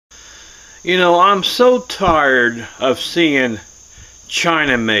You know, I'm so tired of seeing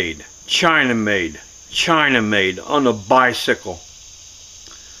China made, China made, China made on a bicycle.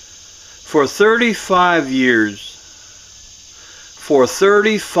 For 35 years,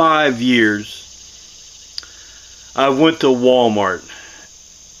 I went to Walmart.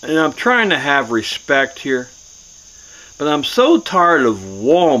 And I'm trying to have respect here. But I'm so tired of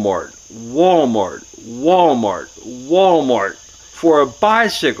Walmart for a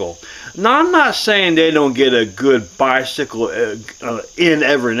bicycle. Now, I'm not saying they don't get a good bicycle in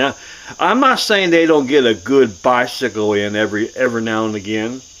every now. I'm not saying they don't get a good bicycle in every now and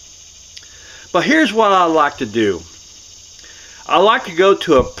again. But here's what I like to do. I like to go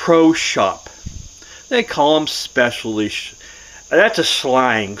to a pro shop. They call them specialty. That's a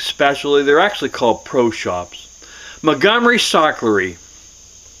slang, specialty. They're actually called pro shops. Montgomery Cyclery.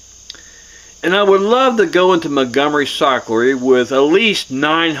 And I would love to go into Montgomery Cyclery with at least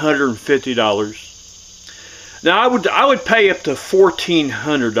 $950. Now I would pay up to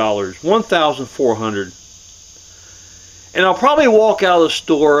 $1,400, $1,400. And I'll probably walk out of the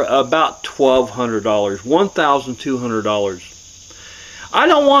store about $1,200, $1,200. I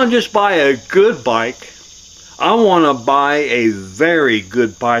don't want to just buy a good bike. I want to buy a very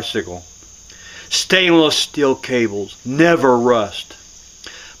good bicycle. Stainless steel cables, never rust.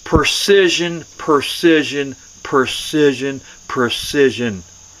 Precision, precision, precision, precision.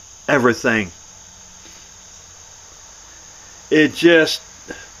 Everything. It just,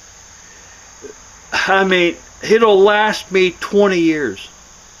 I mean, it'll last me 20 years.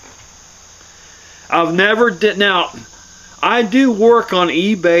 I've never did, now, I do work on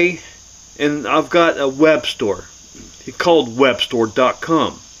eBay, and I've got a web store. It's called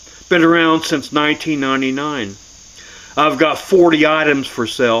webstore.com. Been around since 1999. I've got 40 items for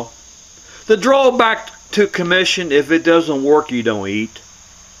sale. The drawback to commission, if it doesn't work, you don't eat.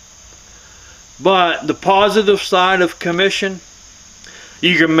 But the positive side of commission,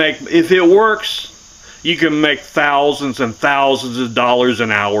 you can make, if it works, you can make thousands and thousands of dollars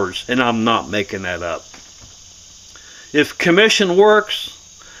in hours, and I'm not making that up. If commission works,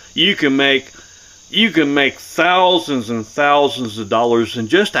 you can make thousands and thousands of dollars in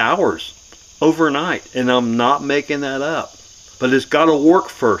just hours, overnight, and I'm not making that up. But it's got to work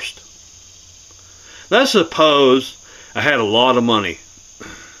first. Let's suppose I had a lot of money.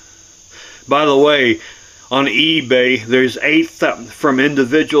 By the way, on eBay, there's 8,000 from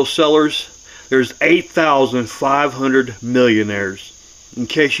individual sellers. There's 8,500 millionaires. In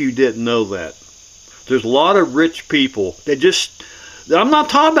case you didn't know that, there's a lot of rich people. They just, I'm not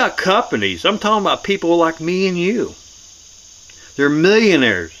talking about companies. I'm talking about people like me and you. They're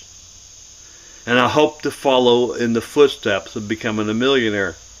millionaires. And I hope to follow in the footsteps of becoming a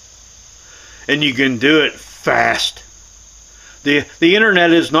millionaire. And you can do it fast. The internet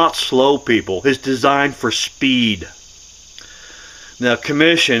is not slow, people. It's designed for speed. Now,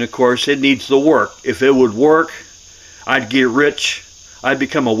 commission, of course, it needs to work. If it would work, I'd get rich. I'd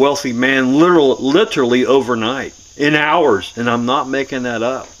become a wealthy man literally overnight, in hours, and I'm not making that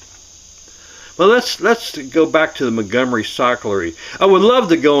up. Well, let's go back to the Montgomery Cyclery. I would love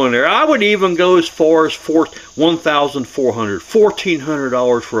to go in there. I would even go as far as $1,400,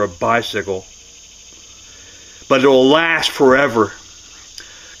 $1,400 for a bicycle. But it'll last forever.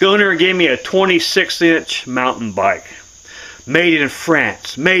 Go in there and give me a 26-inch mountain bike. Made in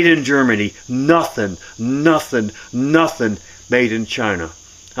France, made in Germany, nothing made in China.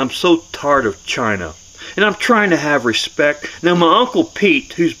 I'm so tired of China. And I'm trying to have respect. Now, my Uncle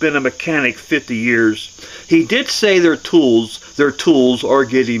Pete, who's been a mechanic 50 years, he did say their tools are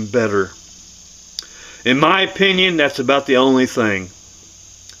getting better. In my opinion, that's about the only thing.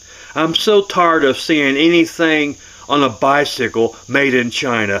 I'm so tired of seeing anything on a bicycle made in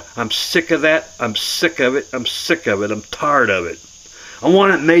China. I'm sick of that. I'm sick of it. I'm sick of it. I'm tired of it. I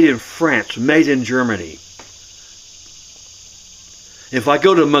want it made in France, made in Germany. If I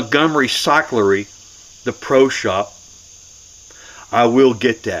go to Montgomery Cyclery, the pro shop, I will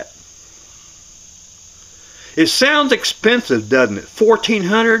get that. It sounds expensive, doesn't it?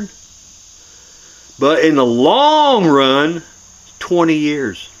 $1,400? But in the long run, 20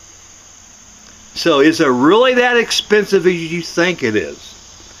 years. So is it really that expensive as you think it is?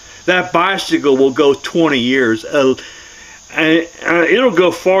 That bicycle will go 20 years. And it'll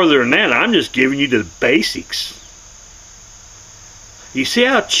go farther than that. I'm just giving you the basics. You see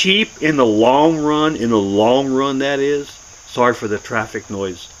how cheap in the long run that is? Sorry for the traffic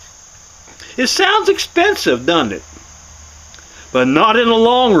noise. It sounds expensive, doesn't it? But not in the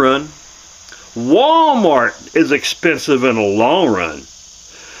long run. Walmart is expensive in the long run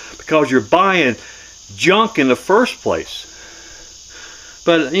because you're buying junk in the first place.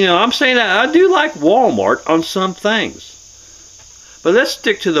 But, you know, I'm saying that I do like Walmart on some things. But let's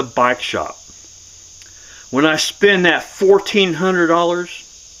stick to the bike shop. When I spend that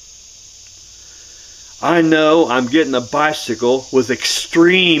 $1,400, I know I'm getting a bicycle with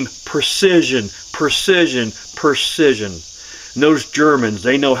extreme precision, precision, precision. And those Germans,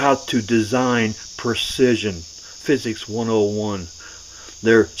 they know how to design precision. Physics 101.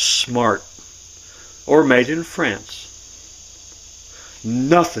 They're smart. Or made in France.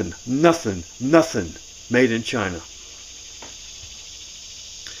 Nothing, nothing, nothing made in China.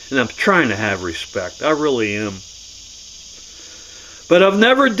 And I'm trying to have respect. I really am. But I've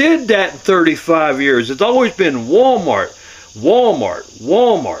never did that in 35 years. It's always been Walmart, Walmart,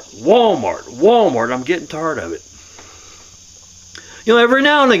 Walmart, Walmart, Walmart. I'm getting tired of it. You know, every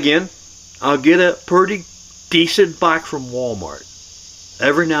now and again, I'll get a pretty decent bike from Walmart.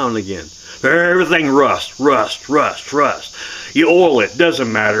 Every now and again. Everything rust. You oil it,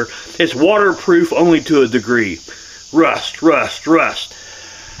 doesn't matter. It's waterproof only to a degree. Rust.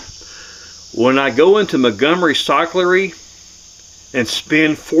 When I go into Montgomery Cyclery and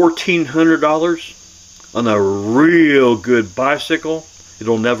spend $1,400 on a real good bicycle,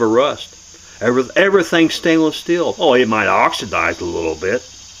 it'll never rust. Everything's stainless steel. Oh, it might oxidize a little bit.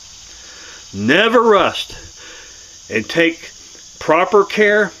 Never rust. And take proper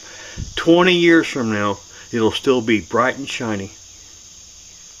care, 20 years from now, it'll still be bright and shiny.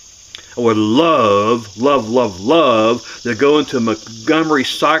 I would love to go into Montgomery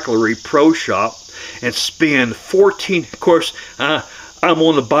Cyclery Pro Shop and spend of course, I'm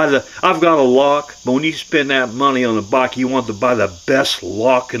on to buy I've got a lock, but when you spend that money on a bike, you want to buy the best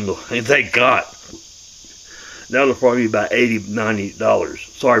lock they got. That'll probably be about $80, $90.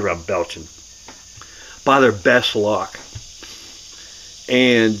 Sorry if I'm belching. Buy their best lock.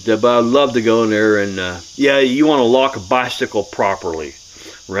 And but I'd love to go in there and yeah, you want to lock a bicycle properly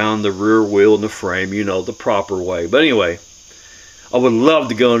around the rear wheel and the frame, you know, the proper way. But anyway, I would love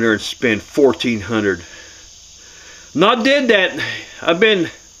to go in there and spend $1,400. Not did that. I've been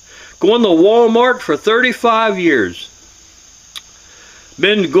going to Walmart for 35 years.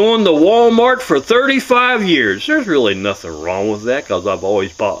 Been going to Walmart for 35 years. There's really nothing wrong with that because I've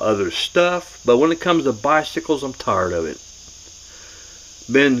always bought other stuff. But when it comes to bicycles, I'm tired of it.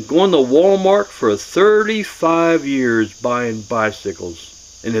 Been going to Walmart for 35 years buying bicycles.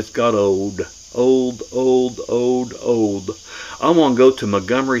 And it's got old. I'm going to go to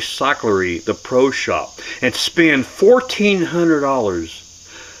Montgomery Cyclery, the pro shop, and spend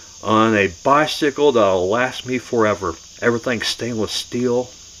 $1,400 on a bicycle that'll last me forever. Everything's stainless steel.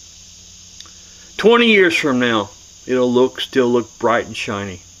 20 years from now, it'll still look bright and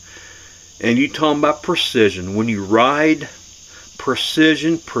shiny. And you talking about precision. When you ride,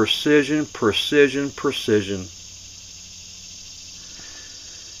 precision, precision, precision, precision.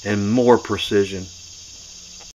 And more precision.